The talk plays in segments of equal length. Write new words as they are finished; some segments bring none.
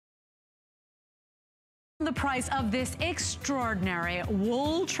The price of this extraordinary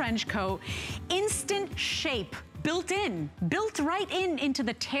wool trench coat, instant shape. Built right into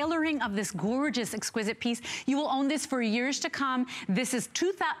the tailoring of this gorgeous, exquisite piece. You will own this for years to come. This is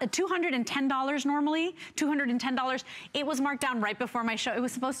 $210 normally, $210. It was marked down right before my show. It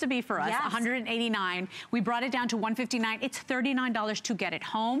was supposed to be for us, yes. $189. We brought it down to $159. It's $39 to get it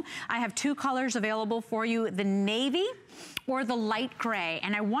home. I have two colors available for you, the navy or the light gray.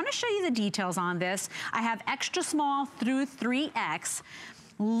 And I wanna show you the details on this. I have extra small through 3X.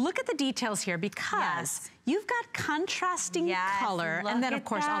 Look at the details here because you've got contrasting color and then of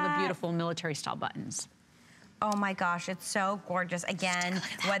course all the beautiful military style buttons. Oh my gosh, it's so gorgeous. Again,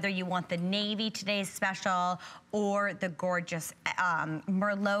 whether you want the navy today's special or the gorgeous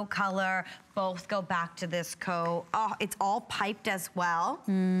Merlot color, both go back to this coat. Oh, it's all piped as well.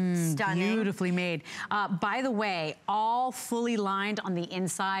 Stunning. Beautifully made. By the way, all fully lined on the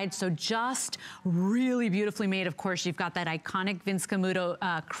inside, so just really beautifully made. Of course, you've got that iconic Vince Camuto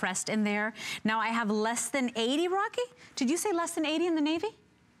crest in there. Now I have less than 80, Rocky? Did you say less than 80 in the navy?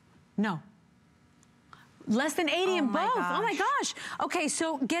 No. Less than 80 in both. Oh my gosh. Okay,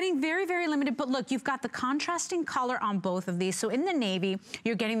 so getting very, very limited. But look, you've got the contrasting color on both of these. So in the navy,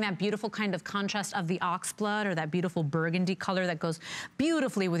 you're getting that beautiful kind of contrast of the oxblood or that beautiful burgundy color that goes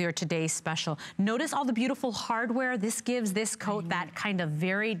beautifully with your today's special. Notice all the beautiful hardware. This gives this coat that kind of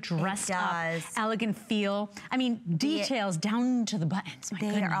very dressed up, elegant feel. I mean, details down to the buttons. My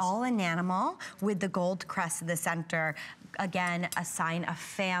goodness. They are all enamel with the gold crest in the center. Again, a sign of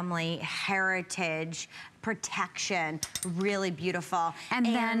family, heritage, protection, really beautiful. And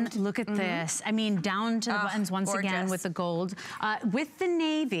then look at this. I mean, down to the buttons once again with the gold. With the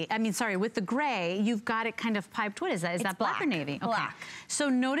navy, with the gray, you've got it kind of piped. What is that? Is that black or navy? Okay. Black. So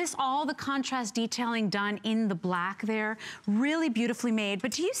notice all the contrast detailing done in the black there. Really beautifully made.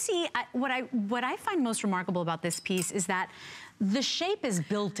 But do you see, what I find most remarkable about this piece is that the shape is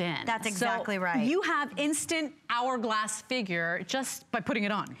built in. That's exactly right. You have instant hourglass figure just by putting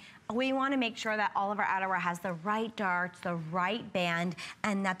it on. We want to make sure that all of our outerwear has the right darts, the right band,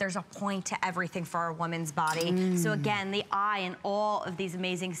 and that there's a point to everything for a woman's body. So again, the eye and all of these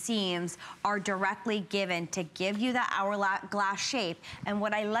amazing seams are directly given to give you that hourglass shape. And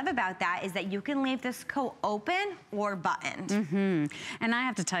what I love about that is that you can leave this coat open or buttoned. And I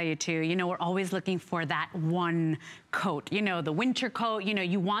have to tell you too, you know, we're always looking for that one coat, you know, the winter coat, you know,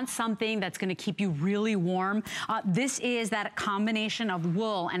 you want something that's gonna keep you really warm. This is that combination of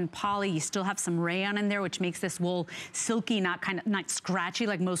wool and poly. You still have some rayon in there, which makes this wool silky, not scratchy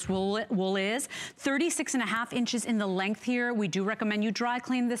like most wool is. 36.5 inches in the length here. We do recommend you dry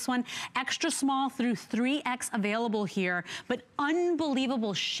clean this one. Extra small through 3X available here, but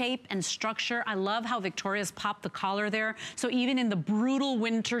unbelievable shape and structure. I love how Victoria's popped the collar there. So even in the brutal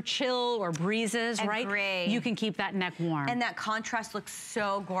winter chill or breezes, right? You can keep that neck warm. And that contrast looks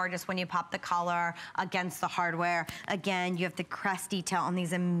so gorgeous when you pop the collar against the hardware. Again, you have the crest detail on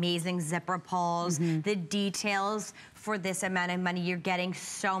these amazing zipper pulls. The details for this amount of money, you're getting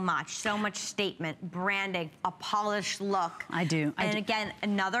so much statement, branding, a polished look. I do. And again,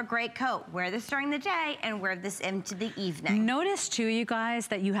 another great coat. Wear this during the day and wear this into the evening. Notice too, you guys,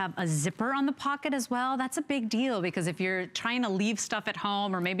 that you have a zipper on the pocket as well. That's a big deal because if you're trying to leave stuff at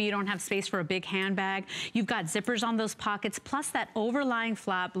home or maybe you don't have space for a big handbag, you've got zippers on those pockets, plus that overlying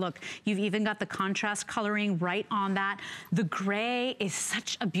flap. Look, you've even got the contrast coloring right on that. The gray is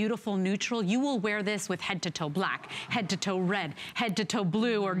such a beautiful neutral. You will wear this with head to toe black, head to toe red, head to toe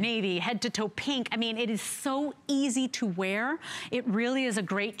blue or navy, head to toe pink. I mean, it is so easy to wear. It really is a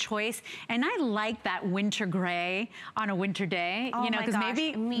great choice. And I like that winter gray on a winter day, you know, because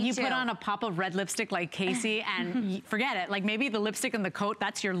maybe you put on a pop of red lipstick like Casey and forget it. Like maybe the lipstick and the coat,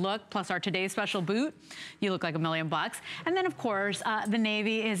 that's your look, plus our today's special boot. You look like $1,000,000. And then of course, the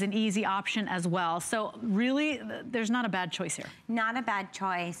navy is an easy option as well. So really, there's not a bad choice here. Not a bad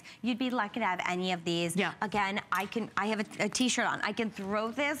choice. You'd be lucky to have any of these. Yeah. Again, I have a t-shirt on. I can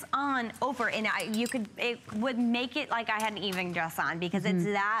throw this on over and it would make it like I had an evening dress on because it's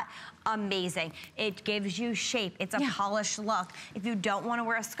that amazing. It gives you shape. It's a polished look. If you don't want to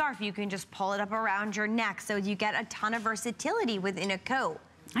wear a scarf, you can just pull it up around your neck so you get a ton of versatility within a coat.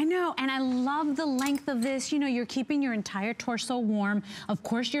 I know, and I love the length of this. You know, you're keeping your entire torso warm. Of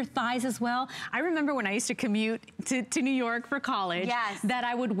course, your thighs as well. I remember when I used to commute to New York for college, that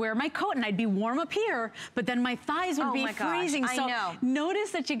I would wear my coat and I'd be warm up here, but then my thighs would be freezing. So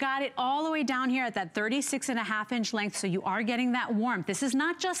notice that you got it all the way down here at that 36.5 inch length, so you are getting that warmth. This is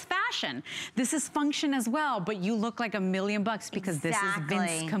not just fashion. This is function as well, but you look like $1,000,000 because this is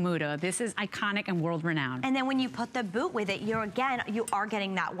Vince Camuto. This is iconic and world renowned. And then when you put the boot with it, you are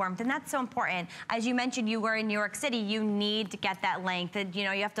getting that that warmth, and that's so important. As you mentioned, you were in New York City, you need to get that length. You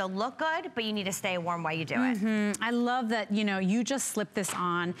know, you have to look good, but you need to stay warm while you do it. I love that, you know, you just slip this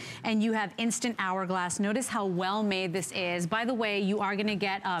on and you have instant hourglass. Notice how well made this is. By the way, you are gonna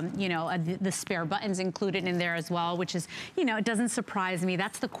get, you know, the spare buttons included in there as well, which is, you know, it doesn't surprise me.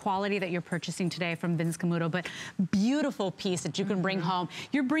 That's the quality that you're purchasing today from Vince Camuto, but beautiful piece that you can bring home.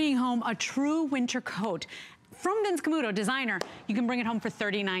 You're bringing home a true winter coat from Vince Camuto, designer. You can bring it home for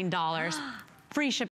 $39. Free shipping.